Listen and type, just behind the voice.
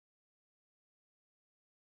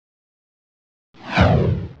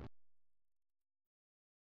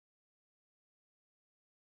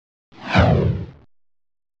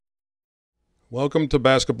Welcome to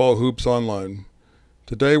Basketball Hoops Online.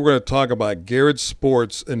 Today we're going to talk about Gared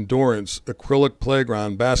Sports Endurance Acrylic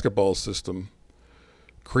Playground Basketball System.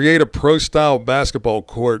 Create a pro-style basketball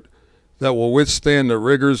court that will withstand the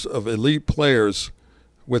rigors of elite players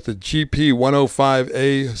with the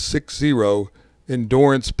GP105A60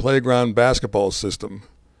 Endurance Playground Basketball System.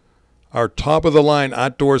 Our top-of-the-line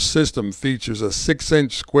outdoor system features a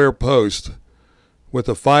 6-inch square post with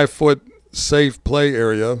a 5-foot safe play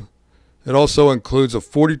area. It also includes a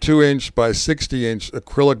 42-inch by 60-inch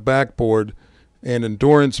acrylic backboard and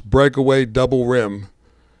Endurance breakaway double rim.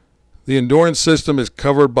 The Endurance system is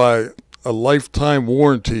covered by a lifetime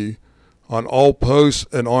warranty on all posts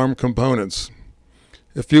and arm components.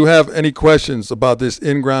 If you have any questions about this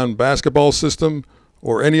in-ground basketball system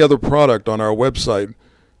or any other product on our website,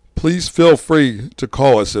 please feel free to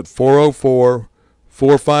call us at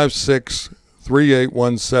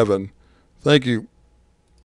 404-456-3817. Thank you.